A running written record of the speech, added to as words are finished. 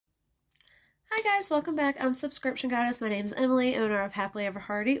Hi guys, welcome back. I'm Subscription Goddess. My name is Emily, owner of Happily Ever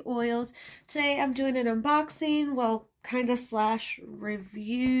Hearty Oils. Today I'm doing an unboxing, well, kind of slash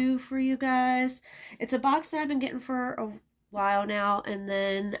review for you guys. It's a box that I've been getting for a while now, and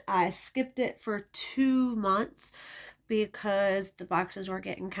then I skipped it for 2 months because the boxes were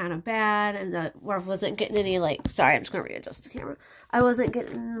getting kind of bad, and I wasn't getting any, sorry, I'm just going to readjust the camera. I wasn't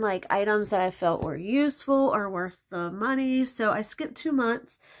getting, items that I felt were useful or worth the money, so I skipped 2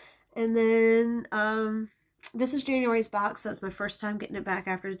 months. And then, this is January's box, so it's my first time getting it back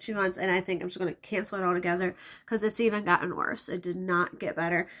after 2 months, and I think I'm just going to cancel it all together, because it's even gotten worse. It did not get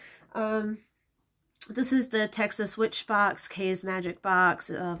better. This is the Texas Witch box, Kay's Magic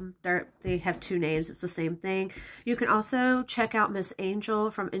box. They have 2 names. It's the same thing. You can also check out Miss Angel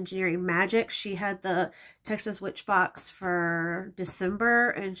from Engineering Magic. She had the Texas Witch box for December,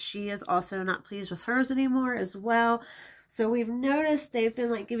 and she is also not pleased with hers anymore as well. So we've noticed they've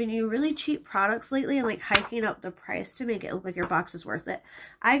been giving you really cheap products lately and hiking up the price to make it look like your box is worth it.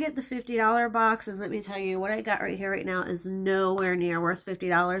 I get the $50 box, and let me tell you, what I got right here right now is nowhere near worth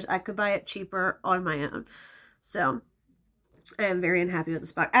 $50. I could buy it cheaper on my own. So I am very unhappy with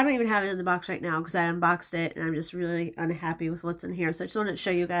this box. I don't even have it in the box right now because I unboxed it and I'm just really unhappy with what's in here. So I just wanted to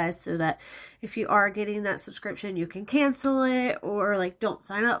show you guys so that if you are getting that subscription, you can cancel it, or don't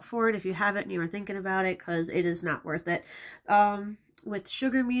sign up for it if you haven't and you were thinking about it, because it is not worth it. With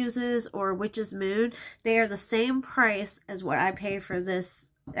Sugar Muses or Witch's Moon, they are the same price as what I pay for this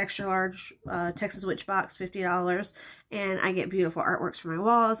extra large Texas Witch box, $50, and I get beautiful artworks for my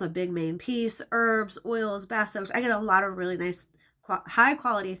walls, a big main piece, herbs, oils, bath soaks. I get a lot of really nice high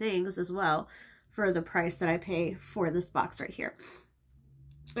quality things as well for the price that I pay for this box right here.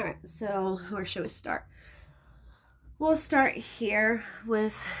 Alright, so where should we start? We'll start here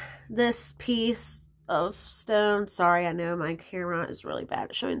with this piece of stone. Sorry, I know my camera is really bad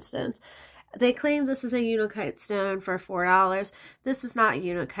at showing stones. They claim this is a unakite stone for $4. This is not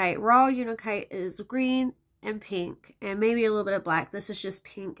unakite. Raw unakite is green and pink and maybe a little bit of black. This is just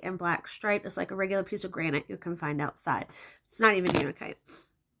pink and black striped. It's like a regular piece of granite you can find outside. It's not even unakite.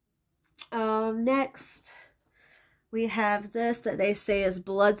 Next, we have this that they say is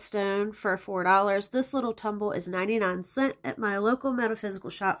bloodstone for $4. This little tumble is 99 cents at my local metaphysical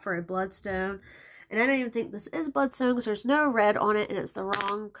shop for a bloodstone. And I don't even think this is bloodstone because there's no red on it, and it's the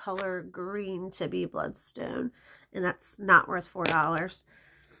wrong color green to be bloodstone. And that's not worth $4.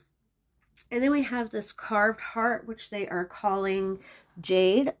 And then we have this carved heart, which they are calling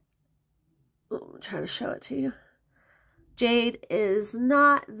jade. Oh, I'm trying to show it to you. Jade is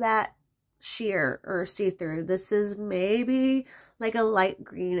not that sheer or see-through. This is maybe like a light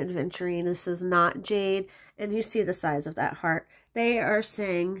green aventurine. This is not jade. And you see the size of that heart. They are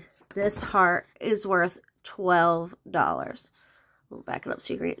saying this heart is worth $12. We'll back it up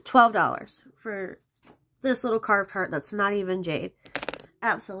so you can read it. $12 for this little carved heart that's not even jade.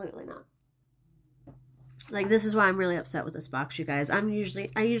 Absolutely not. This is why I'm really upset with this box, you guys. I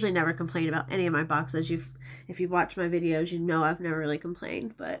usually never complain about any of my boxes. If you've watched my videos, you know I've never really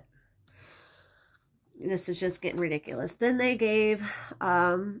complained, but this is just getting ridiculous. Then they gave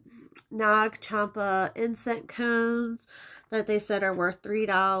Nag Champa incense cones that they said are worth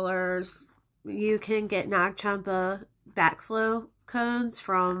 $3. You can get Nag Champa backflow cones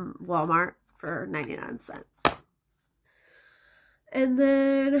from Walmart for 99 cents. And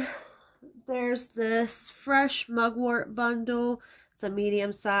then there's this fresh mugwort bundle. It's a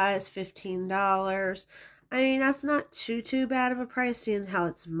medium size, $15. I mean, that's not too bad of a price, seeing how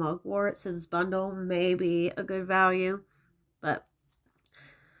it's mugwort, so this bundle may be a good value. But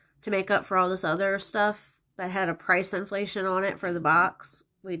to make up for all this other stuff that had a price inflation on it for the box,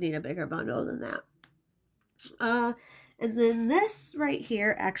 we need a bigger bundle than that. And then this right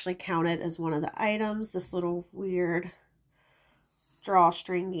here actually counted as one of the items. This little weird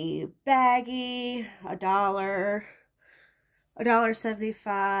drawstringy baggie,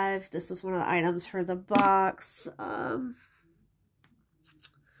 $1.75. This was one of the items for the box.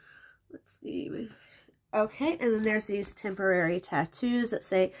 Let's see. Okay, and then there's these temporary tattoos that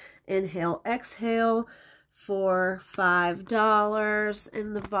say inhale, exhale for $5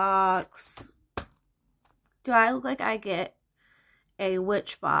 in the box. Do I look like I get a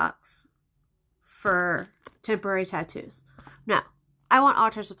witch box for temporary tattoos? No. I want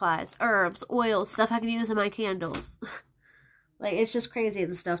altar supplies, herbs, oils, stuff I can use in my candles. It's just crazy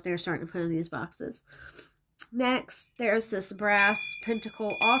the stuff they're starting to put in these boxes. Next, there's this brass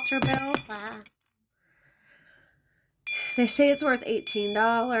pentacle altar bell. They say it's worth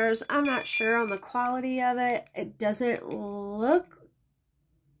 $18. I'm not sure on the quality of it. It doesn't look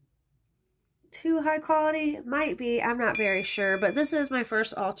too high quality. It might be. I'm not very sure. But this is my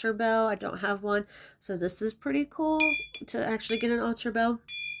first altar bell. I don't have one. So this is pretty cool to actually get an altar bell.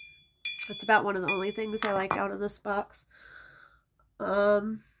 It's about one of the only things I like out of this box.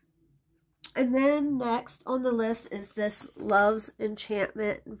 And then next on the list is this Love's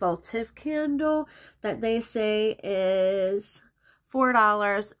Enchantment votive candle that they say is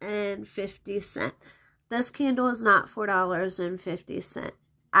 $4.50. This candle is not $4.50.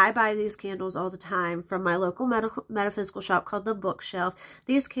 I buy these candles all the time from my local metaphysical shop called The Bookshelf.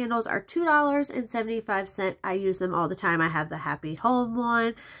 These candles are $2.75. I use them all the time. I have the Happy Home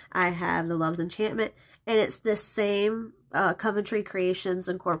one. I have the Love's Enchantment. And it's the same Coventry Creations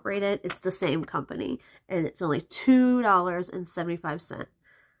Incorporated. It's the same company. And it's only $2.75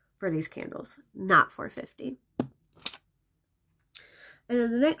 for these candles. Not $4.50. And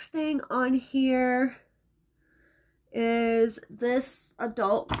then the next thing on here is this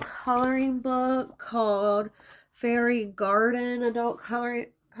adult coloring book called Fairy Garden Adult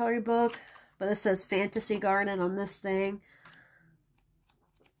Coloring Book. But it says Fantasy Garden on this thing.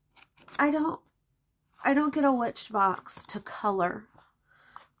 I don't get a witch box to color.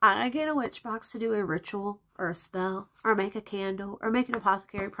 I get a witch box to do a ritual or a spell or make a candle or make an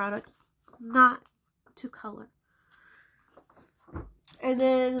apothecary product, not to color. And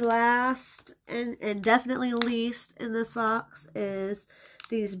then last and definitely least in this box is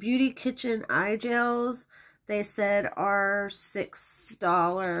these Beauty Kitchen eye gels. They said are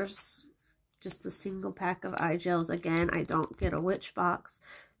 $6. Just a single pack of eye gels. Again, I don't get a witch box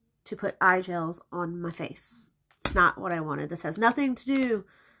to put eye gels on my face. It's not what I wanted. This has nothing to do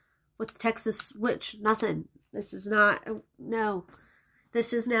with the Texas witch. Nothing. This is not, no.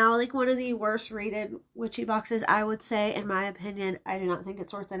 This is now like one of the worst rated witchy boxes, I would say, in my opinion. I do not think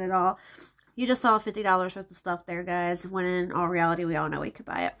it's worth it at all. You just saw $50 worth of stuff there, guys, when in all reality, we all know we could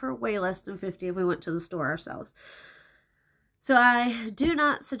buy it for way less than $50 if we went to the store ourselves. So I do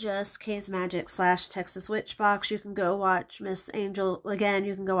not suggest Kay's Magic / Texas Witch Box. You can go watch Miss Angel, again,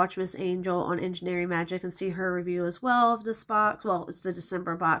 you can go watch Miss Angel on Engineering Magic and see her review as well of this box. Well, it's the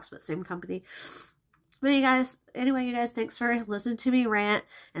December box, but same company. But you guys, anyway, you guys, thanks for listening to me rant.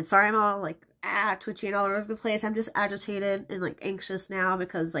 And sorry I'm all like, twitchy and all over the place. I'm just agitated and like anxious now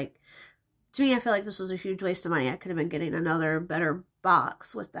because like, to me, I feel like this was a huge waste of money. I could have been getting another better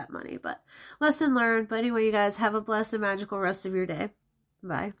box with that money. But lesson learned. But anyway, you guys, have a blessed and magical rest of your day.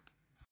 Bye.